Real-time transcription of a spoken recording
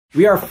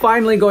We are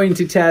finally going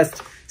to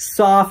test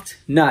soft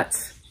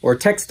nuts, or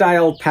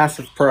Textile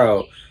Passive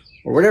Pro,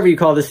 or whatever you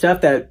call this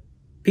stuff that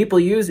people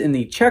use in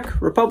the Czech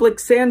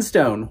Republic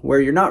sandstone, where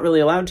you're not really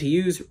allowed to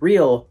use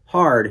real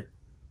hard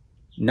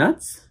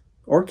nuts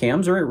or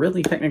cams, or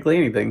really technically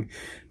anything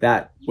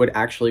that would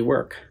actually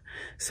work.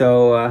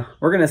 So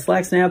we're gonna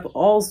slack snap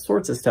all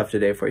sorts of stuff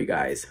today for you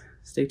guys.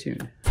 Stay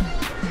tuned.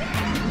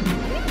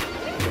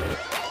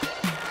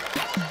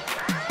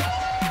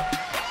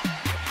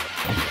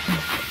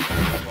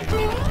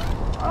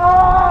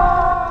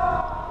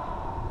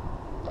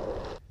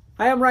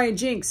 Hi, I'm Ryan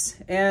Jinks,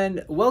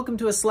 and welcome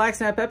to a Slack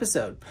Snap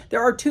episode.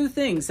 There are two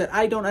things that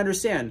I don't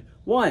understand.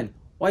 One,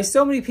 why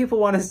so many people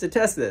want us to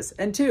test this,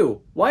 and two,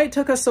 why it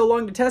took us so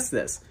long to test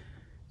this.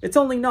 It's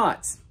only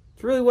knots.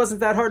 It really wasn't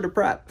that hard to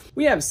prep.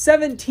 We have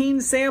 17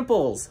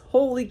 samples,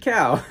 holy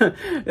cow,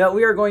 that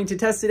we are going to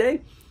test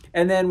today.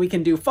 And then we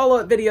can do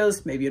follow-up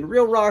videos, maybe in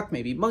real rock,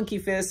 maybe monkey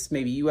fists,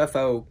 maybe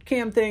UFO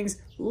cam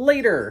things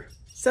later.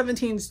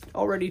 17's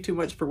already too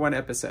much for one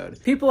episode.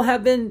 People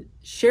have been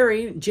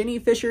sharing Jenny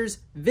Fisher's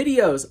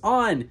videos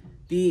on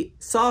the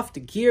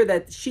soft gear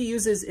that she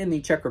uses in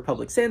the Czech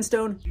Republic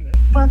sandstone.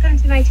 Welcome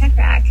to my tech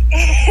rack.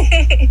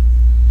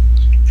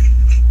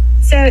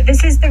 So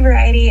this is the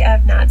variety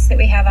of knots that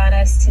we have on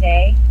us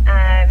today.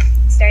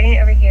 Starting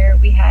over here,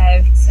 we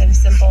have some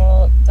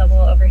simple double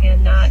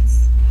overhand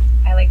knots.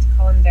 I like to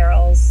call them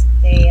barrels.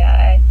 They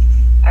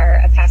are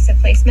a passive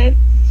placement.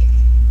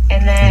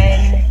 And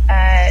then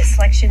a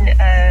selection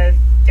of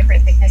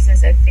different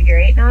thicknesses of figure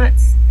 8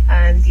 knots.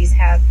 These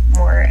have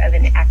more of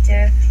an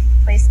active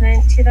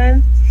placement to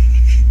them.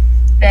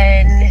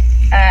 Then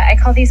I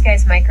call these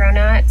guys micro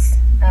knots.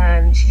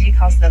 Gigi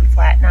calls them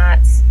flat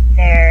knots.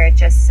 They're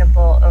just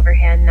simple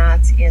overhand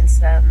knots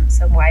and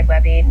some wide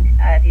webbing.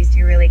 These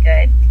do really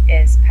good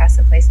is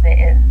passive placement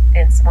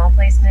in small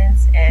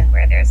placements and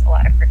where there's a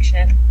lot of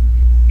friction.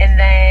 And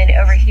then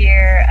over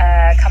here,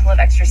 a couple of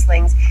extra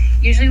slings.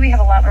 Usually we have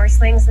a lot more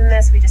slings than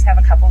this. We just have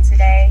a couple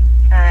today.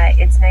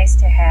 It's nice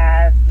to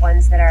have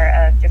ones that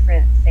are of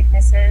different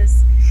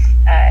thicknesses.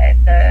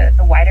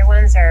 The wider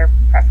ones are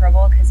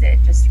preferable because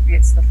it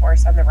distributes the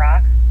force on the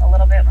rock a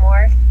little bit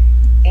more.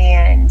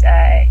 And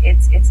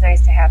it's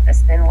nice to have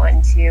this thin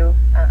one too.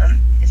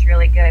 It's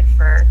really good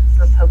for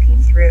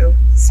poking through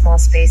small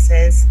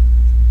spaces.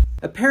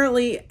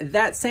 Apparently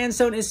that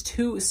sandstone is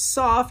too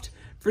soft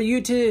for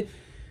you to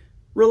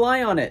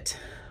rely on it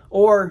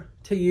or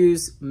to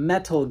use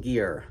metal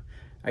gear.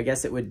 I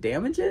guess it would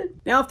damage it.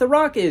 Now, if the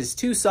rock is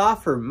too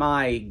soft for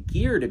my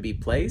gear to be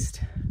placed,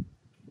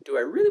 do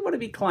I really want to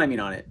be climbing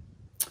on it?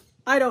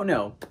 I don't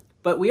know,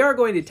 but we are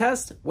going to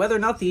test whether or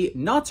not the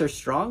knots are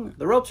strong,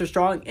 the ropes are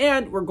strong,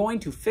 and we're going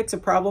to fix a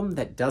problem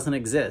that doesn't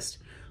exist.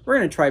 We're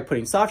going to try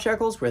putting soft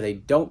shackles where they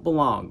don't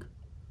belong.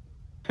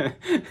 All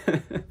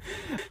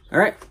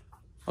right,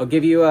 I'll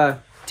give you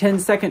a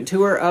 10-second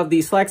tour of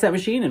the slack snap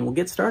machine and we'll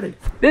get started.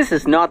 This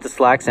is not the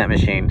slack snap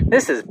machine.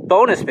 This is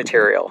bonus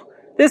material.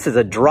 This is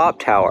a drop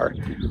tower.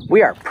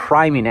 We are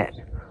priming it.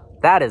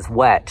 That is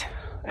wet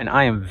and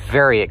I am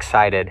very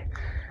excited.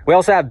 We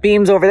also have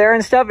beams over there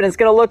and stuff and it's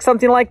gonna look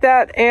something like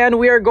that, and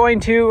we are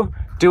going to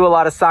do a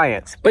lot of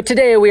science. But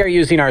today we are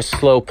using our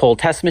slow pull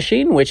test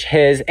machine, which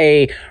has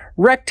a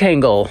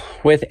rectangle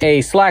with a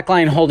slack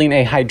line holding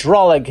a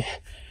hydraulic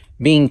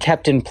being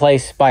kept in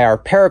place by our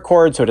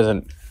paracord so it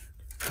doesn't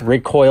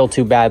recoil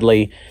too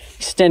badly,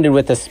 extended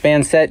with a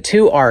span set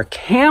to our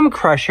cam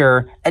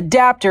crusher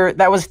adapter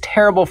that was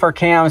terrible for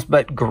cams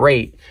but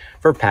great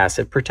for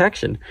passive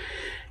protection,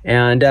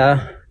 and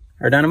our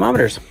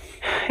dynamometers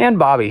and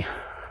Bobby.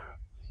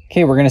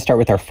 Okay, we're going to start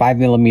with our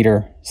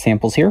 5mm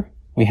samples here.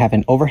 We have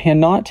an overhand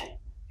knot,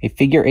 a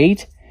figure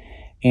 8,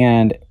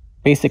 and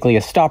basically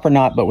a stopper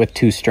knot but with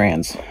 2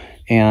 strands.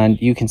 And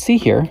you can see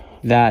here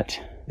that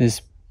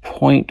this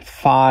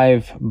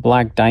 0.5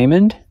 black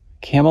diamond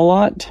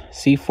Camelot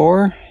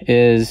C4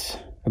 is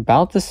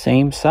about the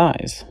same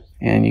size.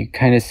 And you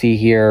kind of see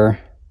here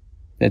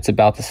it's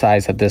about the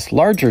size of this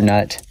larger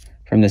nut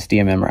from this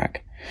DMM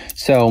rack.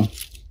 So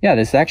yeah,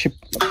 this is actually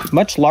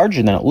much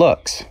larger than it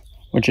looks,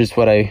 which is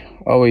what I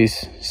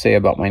always say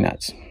about my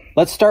nuts.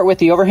 Let's start with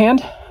the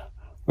overhand.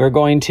 We're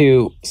going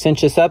to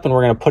cinch this up and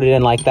we're going to put it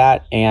in like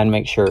that and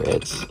make sure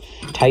it's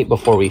tight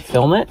before we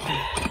film it.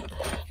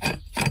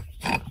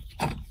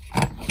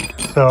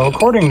 So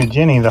according to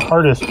Jenny, the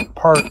hardest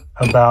part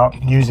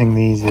about using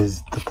these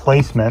is the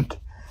placement.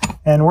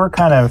 And we're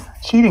kind of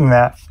cheating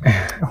that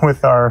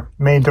with our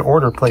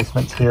made-to-order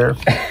placements here.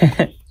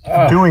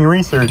 Doing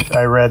research,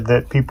 I read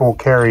that people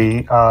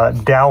carry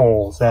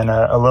dowels and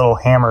a little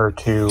hammer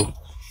to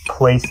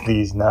place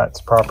these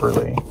nuts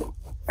properly.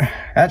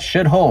 That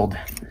should hold.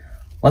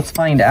 Let's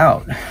find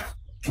out.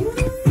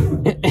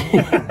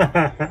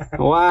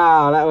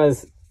 Wow, that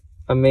was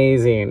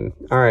amazing.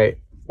 All right.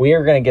 We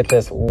are going to get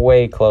this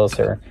way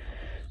closer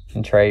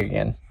and try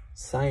again.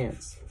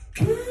 Science.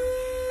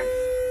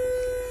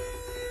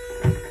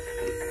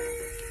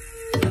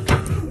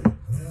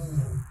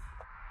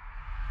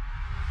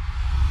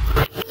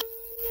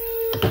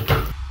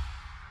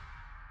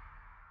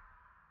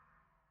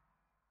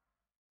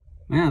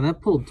 Yeah,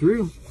 that pulled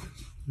through.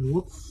 It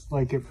looks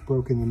like it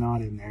broke in the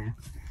knot in there.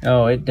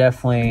 Oh, it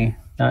definitely...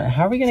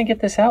 how are we going to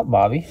get this out,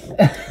 Bobby?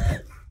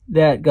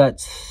 That got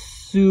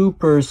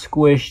super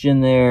squished in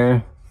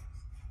there.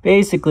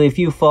 Basically, if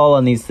you fall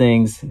on these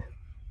things,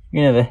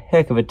 you're going to have a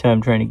heck of a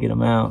time trying to get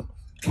them out.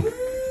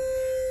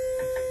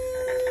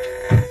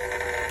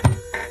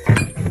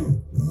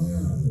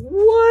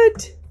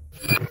 What?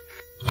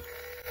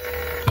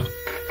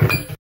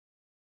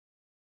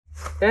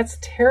 That's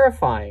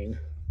terrifying.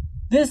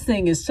 This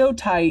thing is so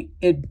tight,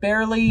 it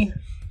barely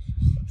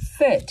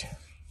fit.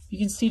 You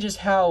can see just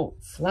how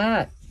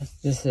flat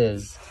this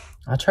is.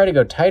 I'll try to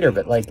go tighter,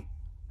 but like,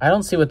 I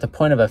don't see what the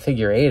point of a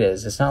figure 8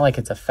 is. It's not like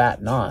it's a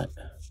fat knot.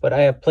 But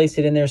I have placed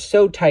it in there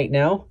so tight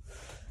now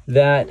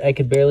that I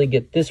could barely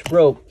get this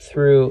rope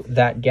through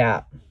that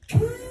gap.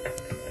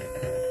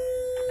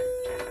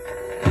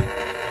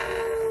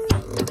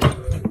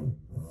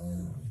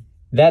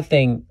 That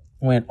thing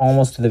went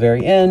almost to the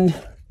very end,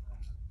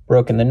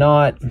 broken the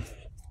knot.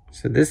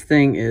 So this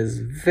thing is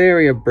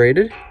very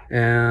abraded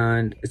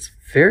and it's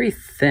very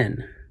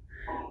thin.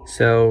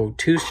 So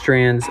 2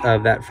 strands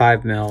of that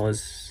 5 mil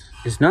is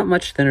not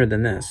much thinner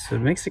than this. So it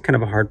makes it kind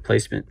of a hard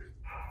placement.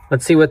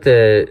 Let's see what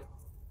the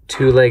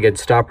 2-legged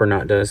stopper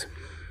knot does.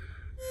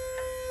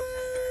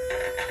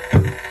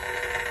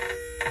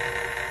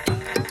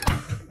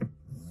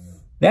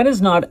 That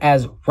is not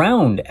as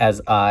round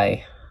as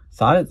I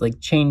thought. It like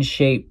changed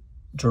shape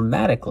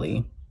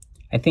dramatically.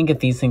 I think if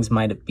these things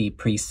might be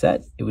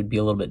preset, it would be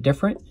a little bit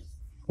different.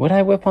 Would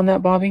I whip on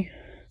that, Bobby?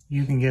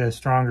 You can get a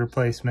stronger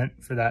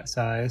placement for that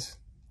size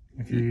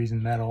if you're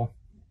using metal.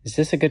 Is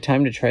this a good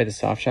time to try the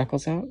soft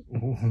shackles out?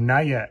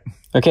 Not yet.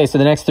 Okay, so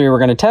the next 3 we're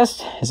going to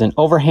test is an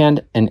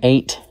overhand, an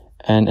 8,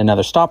 and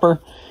another stopper.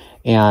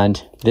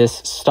 And this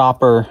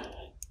stopper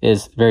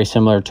is very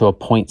similar to a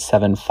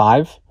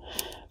 0.75.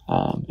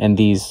 And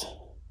these,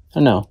 I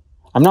don't know.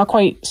 I'm not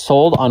quite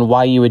sold on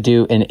why you would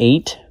do an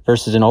 8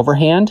 versus an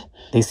overhand.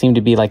 They seem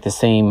to be like the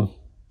same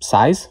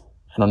size.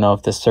 I don't know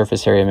if this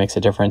surface area makes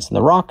a difference in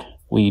the rock.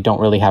 We don't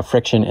really have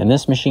friction in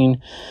this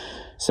machine.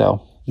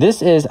 So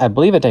this is, I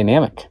believe, a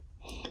dynamic.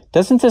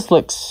 Doesn't this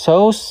look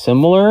so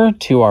similar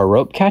to our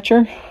rope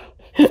catcher?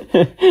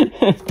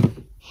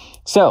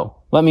 So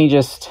let me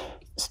just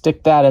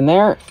stick that in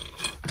there.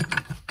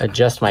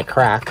 Adjust my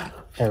crack.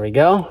 There we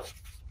go.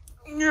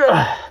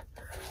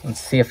 Let's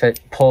see if it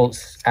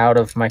pulls out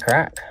of my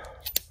crack.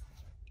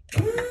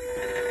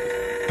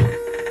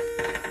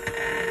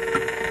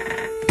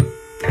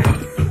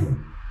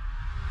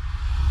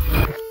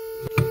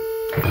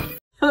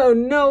 Oh,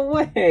 no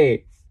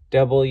way.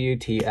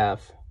 WTF.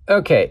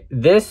 Okay,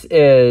 this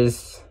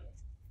is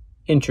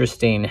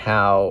interesting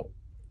how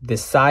the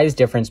size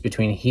difference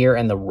between here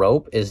and the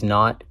rope is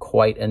not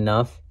quite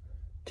enough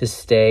to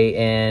stay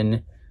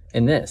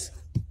in this.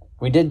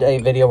 We did a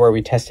video where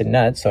we tested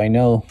nuts, so I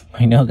know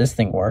this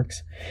thing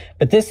works.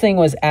 But this thing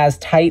was as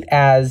tight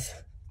as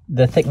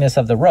the thickness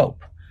of the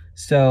rope.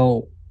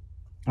 So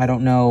I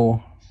don't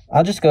know.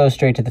 I'll just go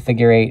straight to the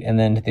figure 8 and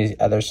then to the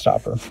other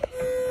stopper.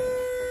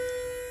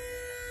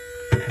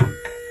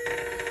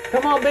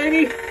 Come on,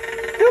 baby.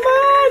 Come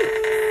on.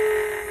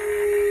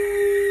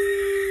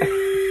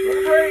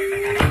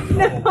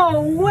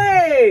 No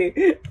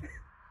way.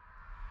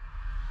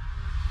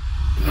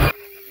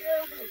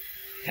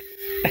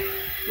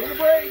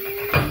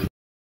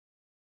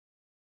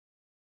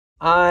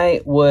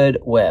 I would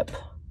whip,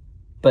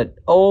 but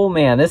oh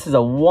man, this is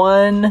a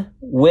one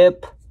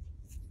whip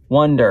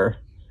wonder.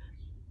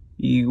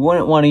 You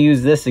wouldn't want to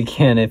use this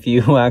again if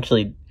you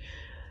actually,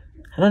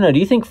 I don't know, do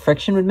you think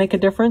friction would make a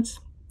difference?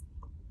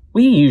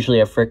 We usually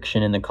have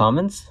friction in the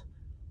comments.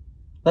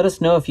 Let us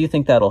know if you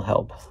think that'll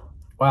help.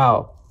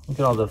 Wow, look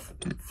at all the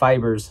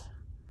fibers,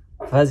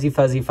 fuzzy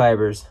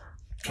fibers.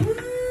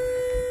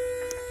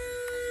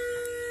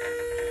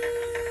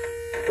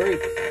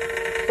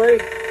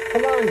 Break,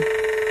 come on.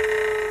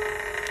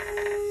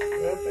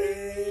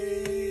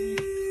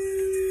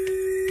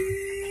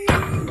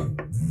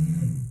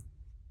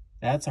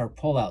 That's our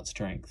pull-out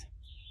strength.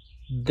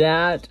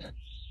 That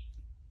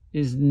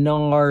is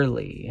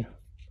gnarly.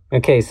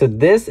 Okay, so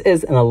this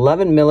is an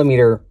 11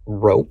 millimeter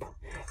rope,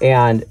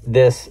 and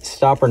this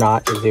stopper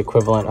knot is the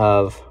equivalent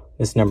of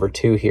this number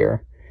 2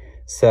 here.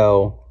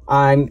 So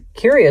I'm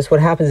curious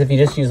what happens if you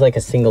just use like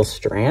a single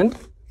strand.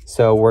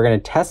 So we're gonna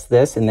test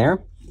this in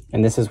there,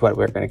 and this is what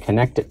we're gonna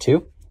connect it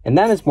to. And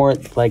that is more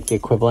like the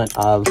equivalent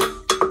of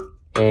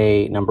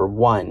a number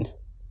 1.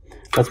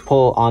 Let's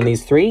pull on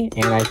these 3,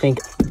 and I think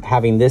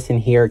having this in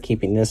here,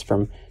 keeping this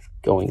from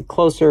going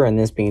closer and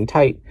this being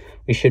tight,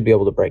 we should be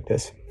able to break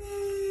this.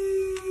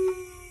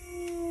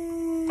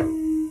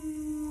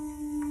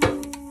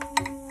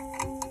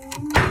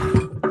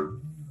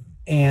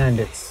 And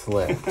it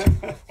slipped.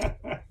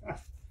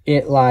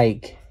 It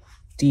like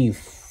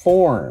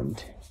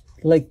deformed.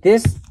 Like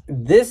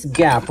this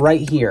gap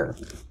right here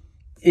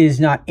is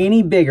not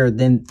any bigger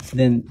than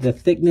the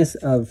thickness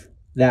of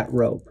that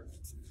rope.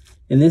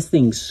 And this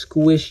thing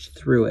squished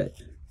through it,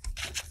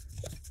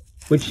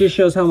 which just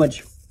shows how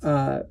much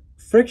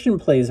friction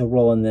plays a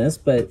role in this.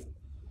 But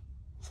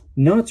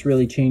knots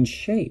really change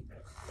shape.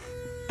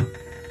 I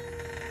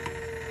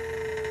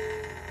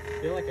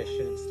feel like I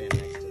shouldn't stand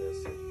next to this.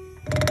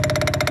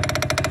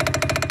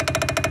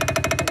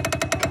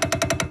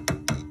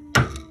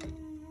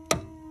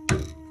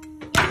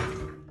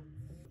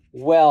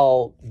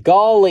 Well,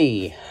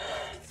 golly,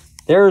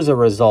 there's a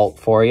result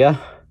for you.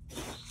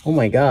 Oh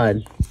my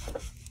God,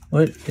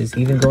 what is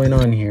even going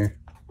on here?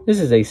 This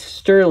is a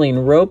sterling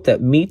rope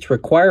that meets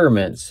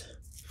requirements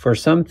for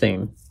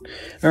something.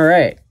 All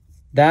right,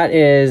 that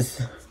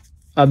is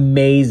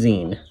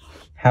amazing.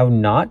 How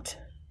not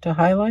to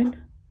highline?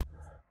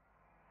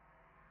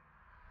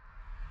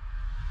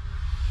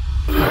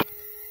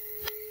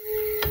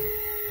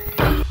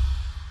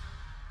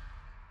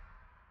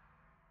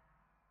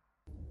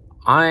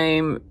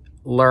 I'm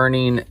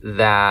learning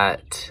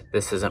that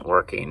this isn't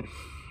working,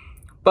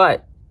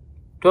 but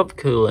 12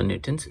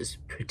 kilonewtons is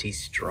pretty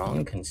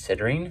strong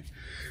considering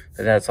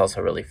that that's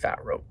also really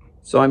fat rope.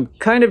 So I'm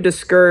kind of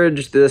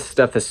discouraged this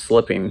stuff is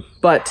slipping,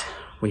 but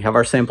we have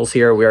our samples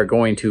here. We are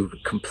going to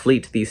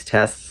complete these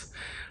tests.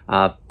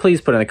 Please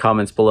put in the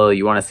comments below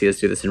you want to see us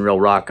do this in real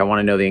rock. I want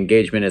to know the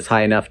engagement is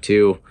high enough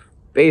to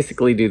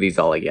basically do these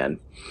all again.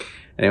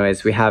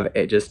 Anyways, we have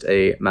just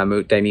a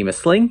Mammut Dyneema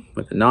sling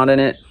with a knot in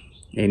it,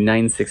 a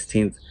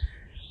 9/16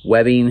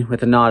 webbing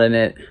with a knot in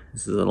it.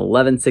 This is an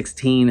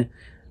 11/16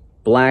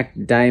 black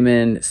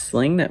diamond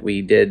sling that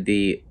we did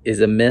the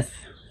Is a Myth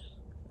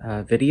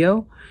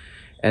video.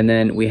 And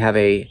then we have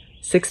a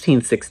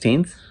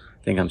 16/16,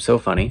 I think I'm so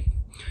funny,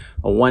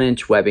 a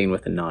 1-inch webbing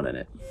with a knot in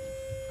it.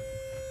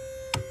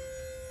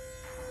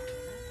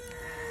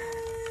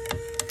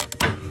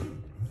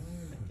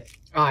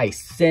 I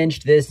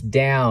cinched this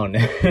down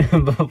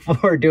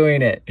before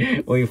doing it.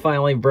 We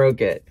finally broke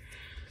it.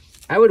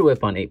 I would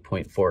whip on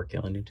 8.4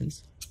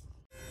 kilonewtons.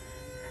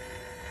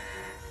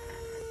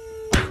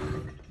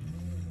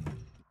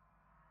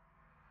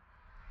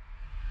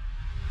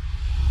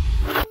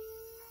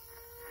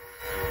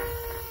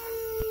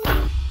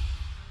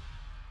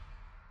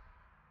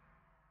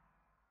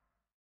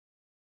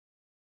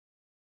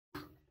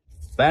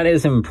 That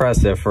is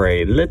impressive for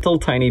a little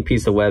tiny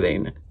piece of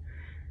webbing.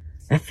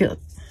 I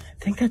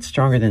think that's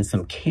stronger than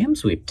some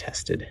cams we've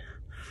tested.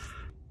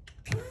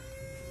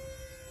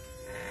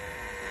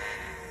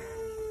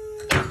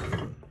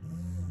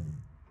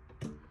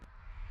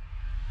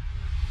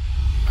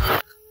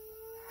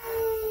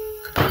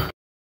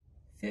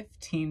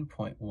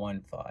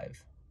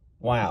 $15.15.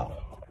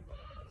 Wow.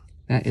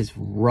 That is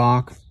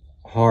rock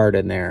hard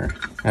in there.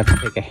 I have to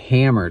take a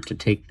hammer to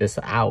take this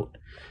out.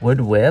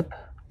 Wood whip.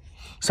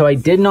 So I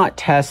did not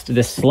test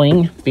the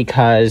sling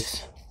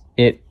because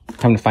it,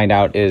 come to find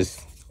out,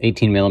 is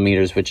 18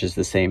 millimeters, which is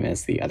the same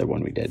as the other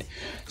one we did.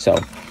 So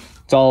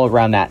it's all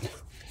around that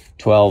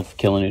 12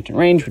 kilonewton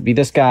range would be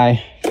this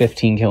guy,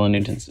 15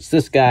 kilonewtons is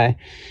this guy.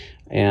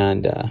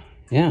 And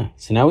yeah,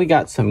 so now we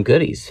got some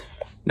goodies.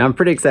 Now I'm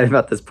pretty excited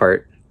about this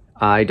part.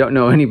 I don't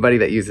know anybody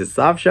that uses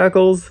soft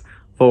shackles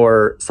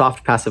for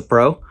Soft Passive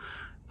Pro,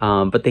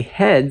 but the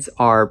heads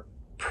are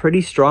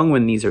pretty strong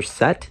when these are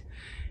set.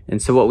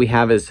 And so what we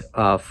have is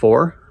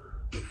 4,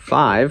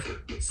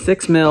 5,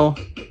 6 mil,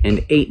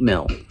 and 8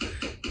 mil.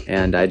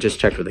 And I just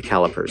checked with the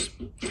calipers.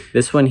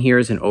 This one here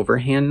is an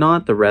overhand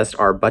knot. The rest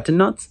are button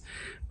nuts.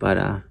 But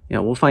yeah,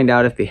 we'll find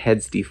out if the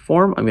heads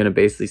deform. I'm going to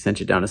basically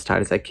cinch it down as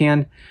tight as I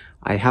can.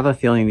 I have a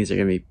feeling these are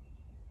going to be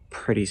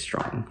pretty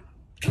strong.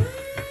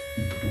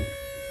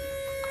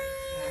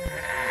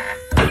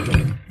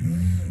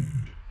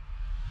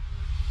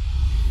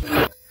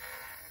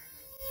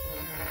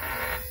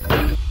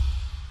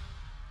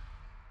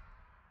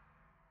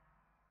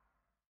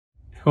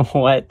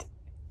 What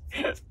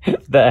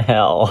the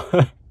hell?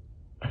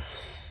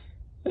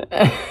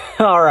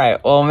 All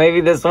right, well,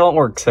 maybe this won't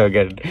work so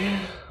good.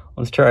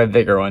 Let's try a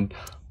bigger one.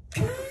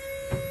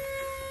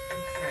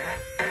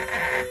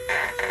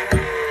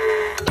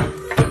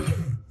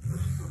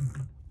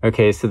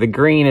 Okay, so the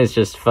green is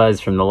just fuzz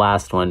from the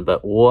last one,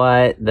 but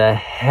what the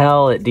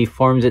hell? It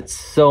deforms it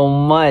so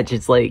much.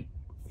 It's like,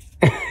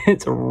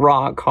 it's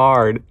rock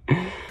hard.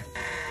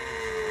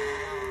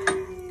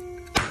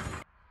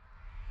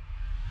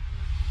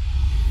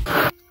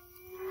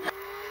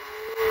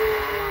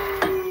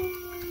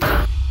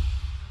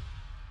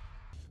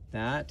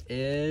 That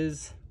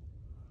is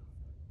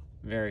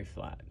very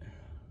flat.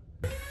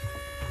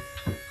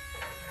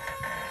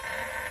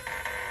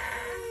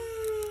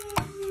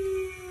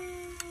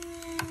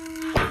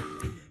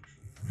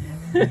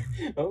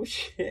 Oh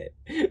shit.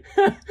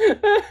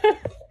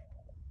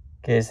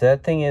 Okay, so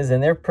that thing is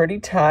in there pretty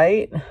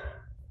tight.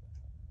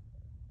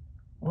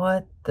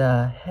 What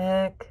the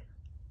heck?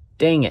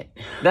 Dang it.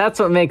 That's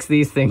what makes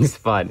these things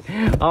fun.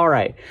 All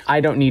right,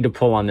 I don't need to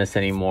pull on this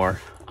anymore.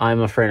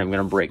 I'm afraid I'm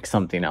gonna break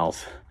something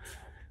else.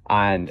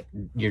 And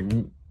you're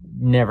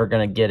never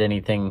gonna get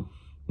anything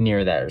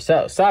near there.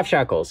 So soft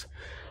shackles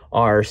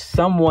are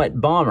somewhat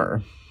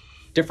bomber.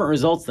 Different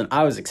results than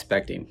I was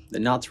expecting. The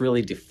knot's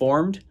really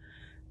deformed,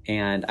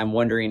 and I'm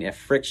wondering if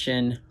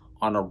friction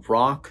on a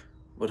rock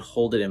would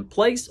hold it in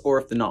place or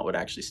if the knot would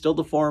actually still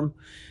deform.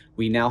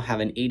 We now have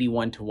an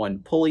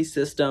 81-to-1 pulley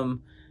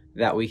system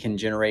that we can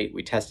generate.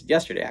 We tested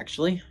yesterday,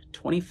 actually,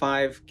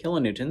 25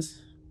 kilonewtons,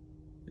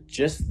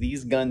 just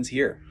these guns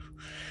here.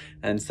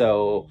 And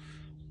so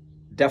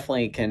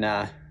definitely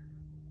can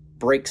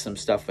break some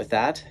stuff with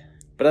that.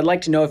 But I'd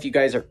like to know if you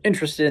guys are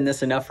interested in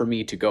this enough for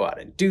me to go out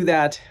and do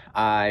that.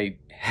 I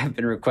have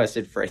been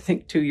requested for, I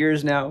think, 2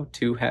 years now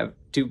to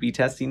be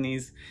testing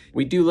these.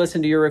 We do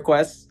listen to your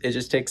requests. It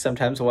just takes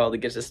sometimes a while to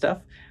get to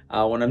stuff.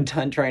 When I'm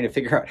done trying to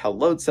figure out how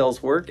load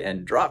cells work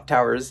and drop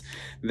towers,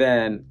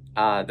 then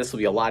this will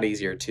be a lot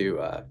easier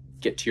to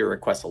get to your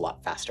requests a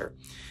lot faster.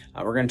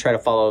 We're going to try to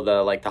follow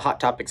the hot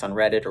topics on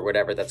Reddit or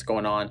whatever that's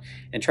going on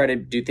and try to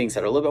do things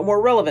that are a little bit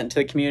more relevant to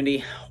the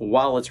community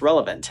while it's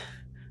relevant.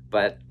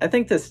 But I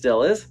think this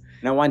still is.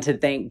 And I want to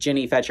thank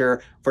Jenny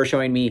Fetcher for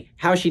showing me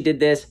how she did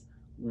this,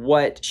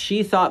 what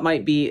she thought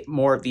might be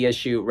more of the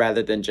issue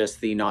rather than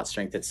just the knot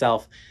strength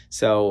itself.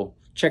 So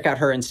check out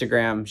her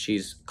Instagram.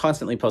 She's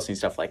constantly posting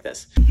stuff like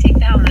this. Take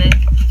the helmet,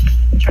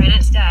 try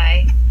not to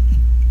die,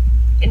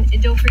 and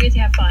don't forget to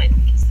have fun.